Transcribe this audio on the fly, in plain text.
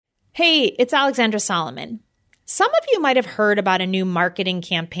Hey, it's Alexandra Solomon. Some of you might have heard about a new marketing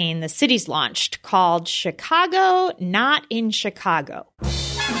campaign the city's launched called Chicago, Not in Chicago.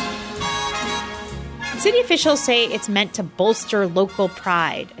 City officials say it's meant to bolster local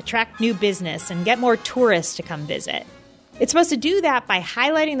pride, attract new business, and get more tourists to come visit. It's supposed to do that by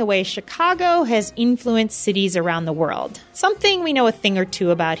highlighting the way Chicago has influenced cities around the world, something we know a thing or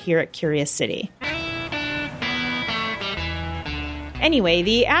two about here at Curious City. Anyway,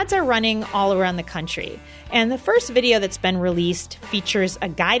 the ads are running all around the country, and the first video that's been released features a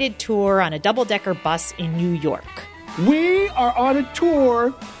guided tour on a double-decker bus in New York. We are on a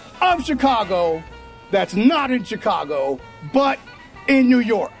tour of Chicago that's not in Chicago, but in New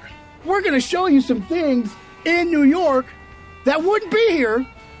York. We're going to show you some things in New York that wouldn't be here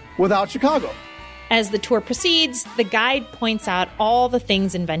without Chicago. As the tour proceeds, the guide points out all the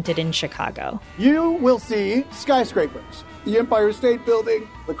things invented in Chicago. You will see skyscrapers, the Empire State Building,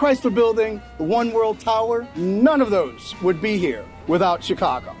 the Chrysler Building, the One World Tower. None of those would be here without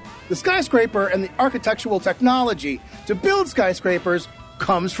Chicago. The skyscraper and the architectural technology to build skyscrapers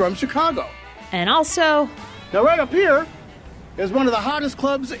comes from Chicago. And also, now right up here is one of the hottest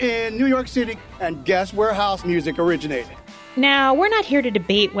clubs in New York City, and guess where house music originated? Now, we're not here to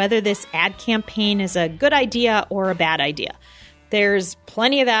debate whether this ad campaign is a good idea or a bad idea. There's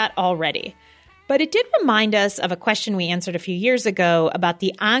plenty of that already. But it did remind us of a question we answered a few years ago about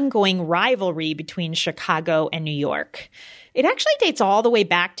the ongoing rivalry between Chicago and New York. It actually dates all the way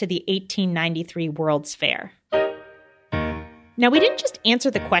back to the 1893 World's Fair. Now, we didn't just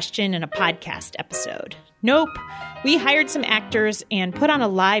answer the question in a podcast episode. Nope. We hired some actors and put on a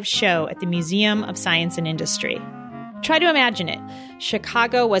live show at the Museum of Science and Industry. Try to imagine it.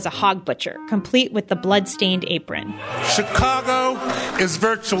 Chicago was a hog butcher, complete with the blood-stained apron. Chicago is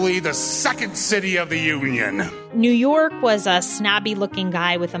virtually the second city of the Union. New York was a snobby-looking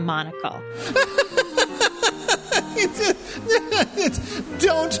guy with a monocle.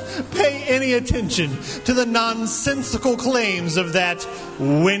 Don't pay any attention to the nonsensical claims of that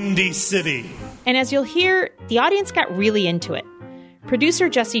windy city. And as you'll hear, the audience got really into it. Producer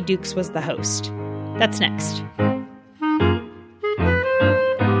Jesse Dukes was the host. That's next.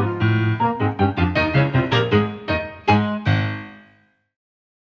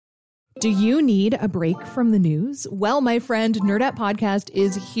 Do you need a break from the news? Well, my friend, Nerdette Podcast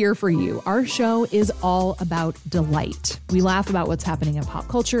is here for you. Our show is all about delight. We laugh about what's happening in pop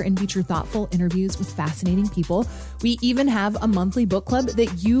culture and feature thoughtful interviews with fascinating people. We even have a monthly book club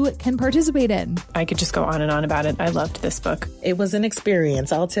that you can participate in. I could just go on and on about it. I loved this book. It was an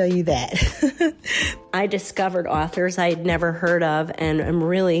experience, I'll tell you that. I discovered authors I had never heard of, and I'm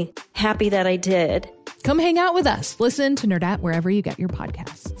really happy that I did. Come hang out with us. Listen to Nerdette wherever you get your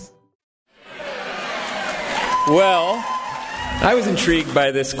podcasts. Well, I was intrigued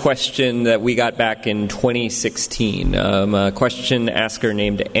by this question that we got back in 2016. A question asker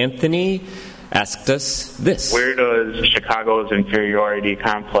named Anthony asked us this. Where does Chicago's inferiority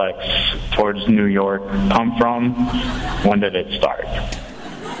complex towards New York come from? When did it start?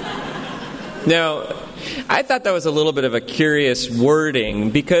 Now, I thought that was a little bit of a curious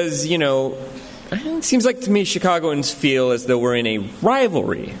wording because, it seems like to me Chicagoans feel as though we're in a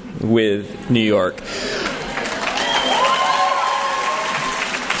rivalry with New York.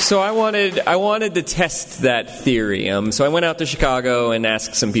 So I wanted to test that theory. So I went out to Chicago and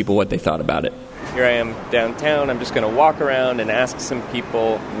asked some people what they thought about it. Here I am downtown. I'm just going to walk around and ask some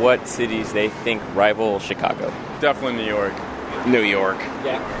people what cities they think rival Chicago. Definitely New York. New York.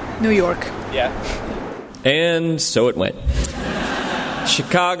 Yeah. New York. Yeah. And so it went.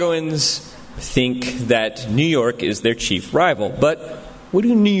 Chicagoans think that New York is their chief rival. But what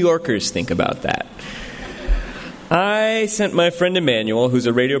do New Yorkers think about that? I sent my friend Emmanuel, who's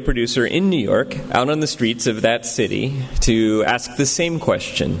a radio producer in New York, out on the streets of that city to ask the same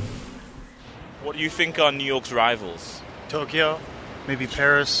question. What do you think are New York's rivals? Tokyo, maybe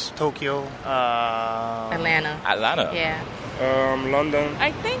Paris, Tokyo. Atlanta. Atlanta? Yeah. London.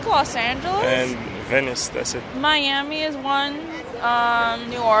 I think Los Angeles. And Venice, that's it. Miami is one.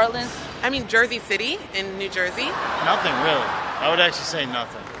 New Orleans. I mean, Jersey City in New Jersey. Nothing, really. I would actually say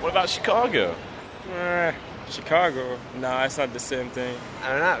nothing. What about Chicago? Chicago? No, it's not the same thing. I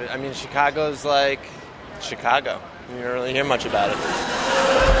don't know. I mean, Chicago's like Chicago. You don't really hear much about it.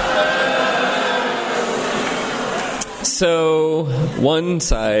 So, one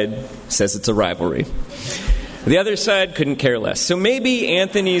side says it's a rivalry. The other side couldn't care less. So maybe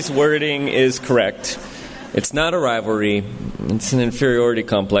Anthony's wording is correct. It's not a rivalry. It's an inferiority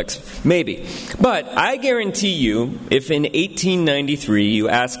complex. Maybe. But I guarantee you, if in 1893 you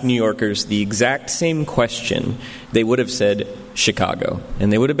asked New Yorkers the exact same question, they would have said Chicago,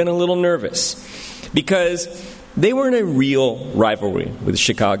 and they would have been a little nervous because they were in a real rivalry with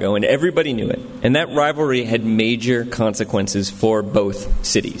Chicago, and everybody knew it. And that rivalry had major consequences for both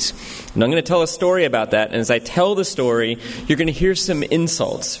cities. And I'm going to tell a story about that, and as I tell the story, you're going to hear some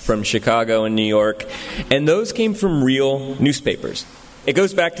insults from Chicago and New York, and those came from real newspapers. It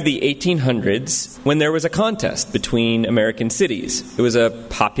goes back to the 1800s when there was a contest between American cities. It was a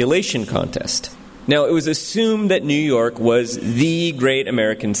population contest. Now, it was assumed that New York was the great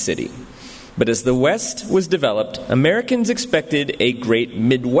American city. But as the West was developed, Americans expected a great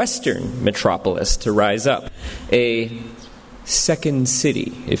Midwestern metropolis to rise up. A second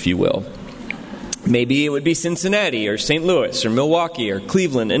city, if you will. Maybe it would be Cincinnati or St. Louis or Milwaukee or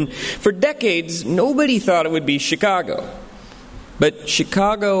Cleveland. And for decades, nobody thought it would be Chicago. But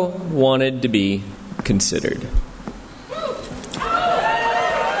Chicago wanted to be considered.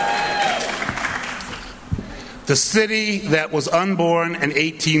 The city that was unborn in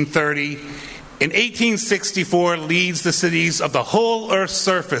 1830, in 1864 leads the cities of the whole Earth's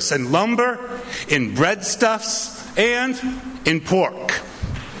surface in lumber, in breadstuffs, and in pork.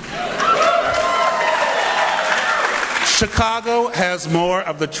 Chicago has more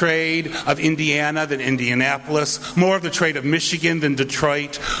of the trade of Indiana than Indianapolis, more of the trade of Michigan than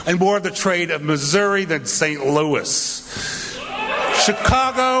Detroit, and more of the trade of Missouri than St. Louis.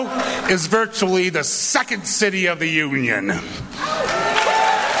 Chicago is virtually the second city of the Union.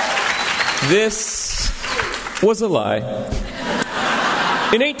 This was a lie.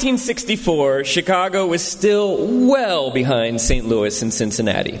 In 1864, Chicago was still well behind St. Louis and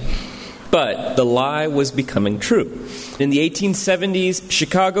Cincinnati. But the lie was becoming true. In the 1870s,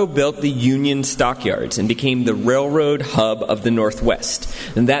 Chicago built the Union Stockyards and became the railroad hub of the Northwest.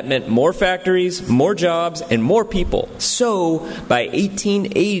 And that meant more factories, more jobs, and more people. So, by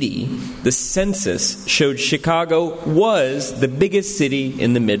 1880, the census showed Chicago was the biggest city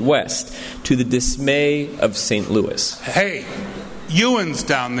in the Midwest, to the dismay of St. Louis. Hey, Ewan's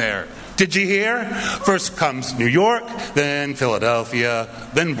down there. Did you hear? First comes New York, then Philadelphia,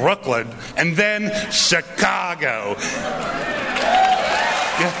 then Brooklyn, and then Chicago.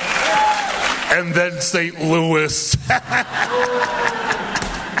 Yeah. And then St. Louis.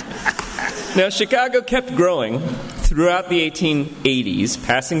 Now, Chicago kept growing throughout the 1880s,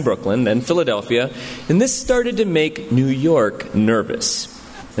 passing Brooklyn, then Philadelphia, and this started to make New York nervous.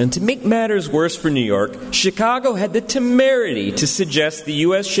 And to make matters worse for New York, Chicago had the temerity to suggest the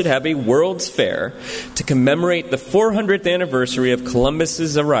U.S. should have a World's Fair to commemorate the 400th anniversary of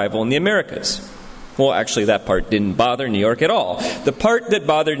Columbus's arrival in the Americas. Well, actually, that part didn't bother New York at all. The part that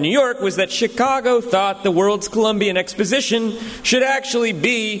bothered New York was that Chicago thought the world's Columbian Exposition should actually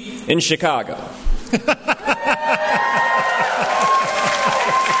be in Chicago.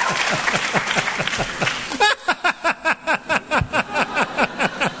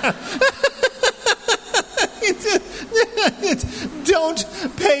 Don't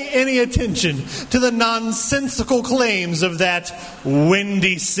pay any attention to the nonsensical claims of that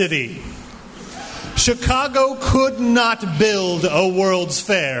windy city. Chicago could not build a World's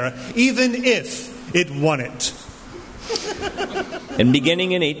Fair, even if it won it. And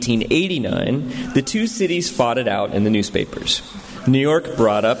beginning in 1889, the two cities fought it out in the newspapers. New York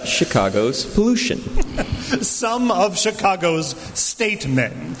brought up Chicago's pollution. Some of Chicago's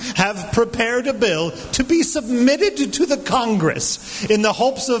statesmen have prepared a bill to be submitted to the Congress in the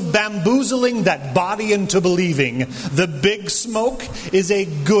hopes of bamboozling that body into believing the Big Smoke is a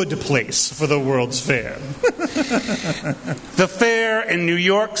good place for the World's Fair. The fair in New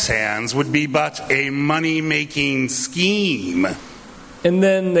York's hands would be but a money-making scheme. And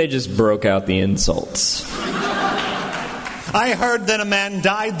then they just broke out the insults. I heard that a man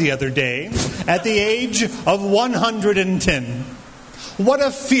died the other day at the age of 110. What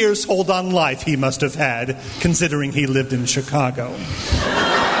a fierce hold on life he must have had, considering he lived in Chicago.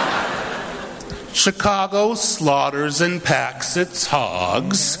 Chicago slaughters and packs its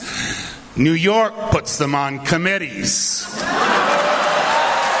hogs. New York puts them on committees.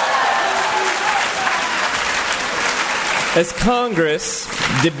 As Congress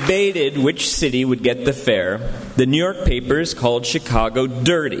debated which city would get the fair, the New York papers called Chicago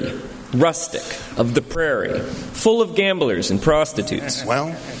dirty, rustic, of the prairie, full of gamblers and prostitutes.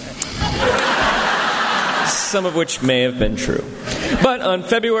 Well, some of which may have been true. But on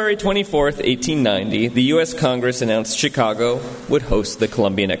February 24th, 1890, the U.S. Congress announced Chicago would host the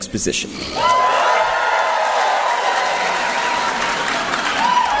Columbian Exposition.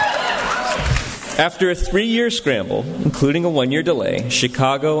 After a 3-year scramble, including a 1-year delay,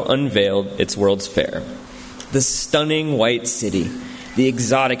 Chicago unveiled its World's Fair. The stunning white city The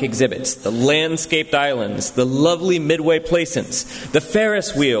exotic exhibits, the landscaped islands, the lovely midway plaisance, the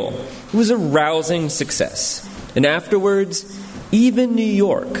Ferris wheel. It was a rousing success. And afterwards, even New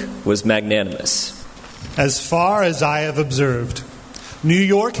York was magnanimous. As far as I have observed, New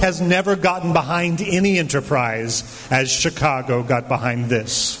York has never gotten behind any enterprise as Chicago got behind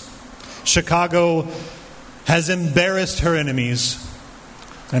this. Chicago has embarrassed her enemies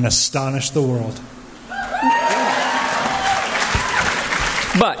and astonished the world.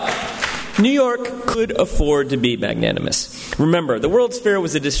 But New York could afford to be magnanimous. Remember, the World's Fair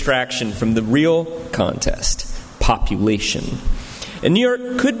was a distraction from the real contest, population. And New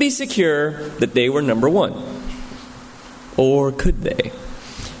York could be secure that they were number one. Or could they?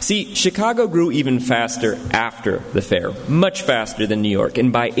 See, Chicago grew even faster after the fair, much faster than New York.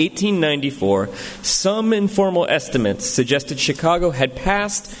 And by 1894, some informal estimates suggested Chicago had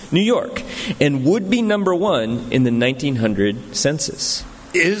passed New York and would be number one in the 1900 census.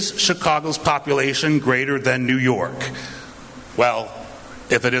 Is Chicago's population greater than New York? Well,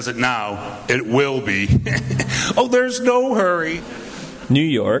 if it isn't now, it will be. Oh, there's no hurry. New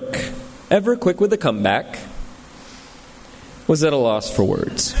York, ever quick with a comeback, was at a loss for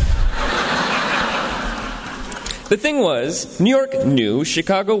words. The thing was, New York knew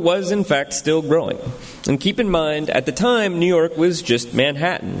Chicago was in fact still growing. And keep in mind, at the time, New York was just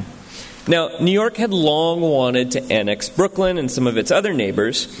Manhattan. Now, New York had long wanted to annex Brooklyn and some of its other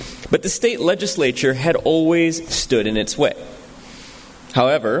neighbors, but the state legislature had always stood in its way.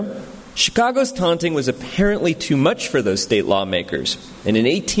 However, Chicago's taunting was apparently too much for those state lawmakers, and in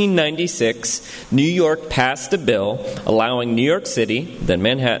 1896, New York passed a bill allowing New York City, then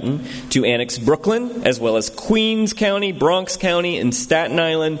Manhattan, to annex Brooklyn, as well as Queens County, Bronx County, and Staten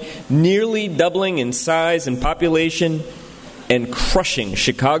Island, nearly doubling in size and population, and crushing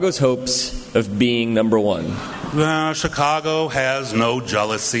Chicago's hopes of being number one. Chicago has no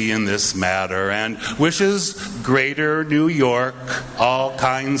jealousy in this matter and wishes greater New York all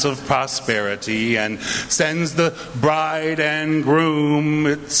kinds of prosperity and sends the bride and groom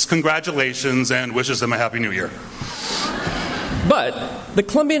its congratulations and wishes them a Happy New Year. But the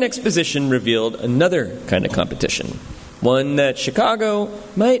Columbian Exposition revealed another kind of competition, one that Chicago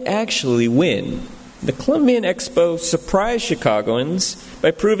might actually win. The Columbian Expo surprised Chicagoans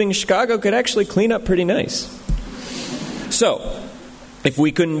by proving Chicago could actually clean up pretty nice. So, if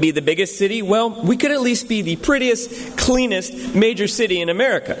we couldn't be the biggest city, well, we could at least be the prettiest, cleanest major city in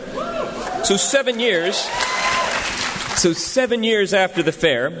America. So 7 years after the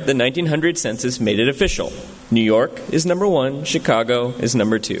fair, the 1900 census made it official. New York is number one, Chicago is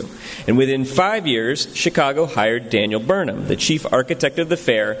number two. And within 5 years, Chicago hired Daniel Burnham, the chief architect of the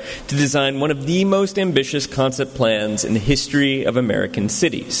fair, to design one of the most ambitious concept plans in the history of American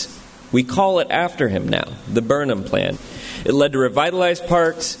cities. We call it after him now, the Burnham Plan. It led to revitalized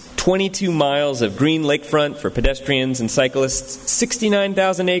parks, 22 miles of green lakefront for pedestrians and cyclists,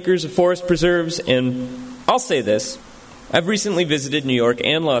 69,000 acres of forest preserves, and I'll say this, I've recently visited New York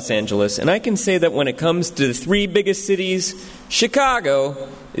and Los Angeles, and I can say that when it comes to the three biggest cities, Chicago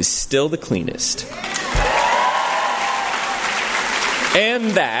is still the cleanest.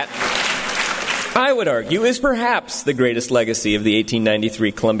 And that, I would argue, is perhaps the greatest legacy of the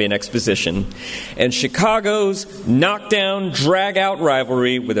 1893 Columbian Exposition, and Chicago's knockdown, drag-out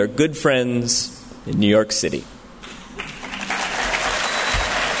rivalry with our good friends in New York City.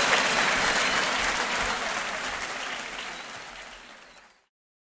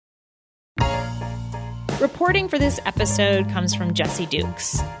 Reporting for this episode comes from Jesse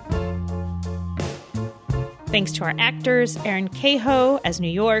Dukes. Thanks to our actors, Aaron Cahoe as New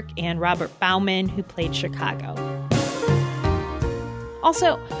York and Robert Bauman, who played Chicago.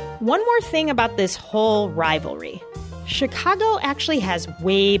 Also, one more thing about this whole rivalry. Chicago actually has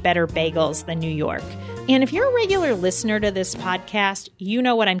way better bagels than New York. And if you're a regular listener to this podcast, you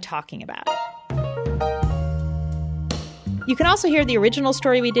know what I'm talking about. You can also hear the original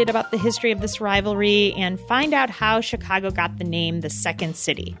story we did about the history of this rivalry and find out how Chicago got the name the Second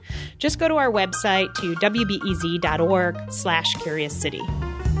City. Just go to our website to wbez.org/Curious City.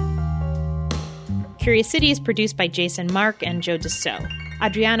 Curious City is produced by Jason Mark and Joe Dassault.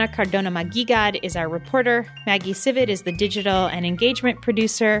 Adriana Cardona-Magigad is our reporter, Maggie Civet is the digital and engagement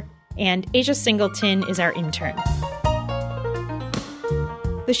producer, and Asia Singleton is our intern.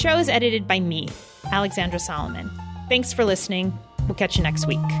 The show is edited by me, Alexandra Solomon. Thanks for listening. We'll catch you next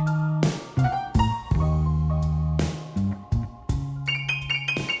week.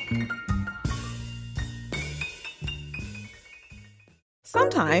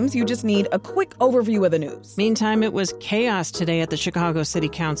 Sometimes sometimes you just need a quick overview of the news. Meantime, it was chaos today at the Chicago City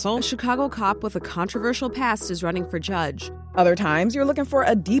Council. A Chicago cop with a controversial past is running for judge. Other times, you're looking for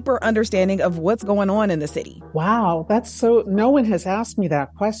a deeper understanding of what's going on in the city. Wow, no one has asked me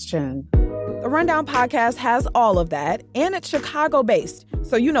that question. The Rundown podcast has all of that, and it's Chicago-based,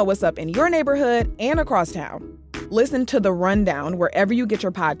 so you know what's up in your neighborhood and across town. Listen to The Rundown wherever you get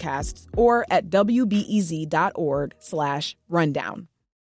your podcasts or at wbez.org/rundown.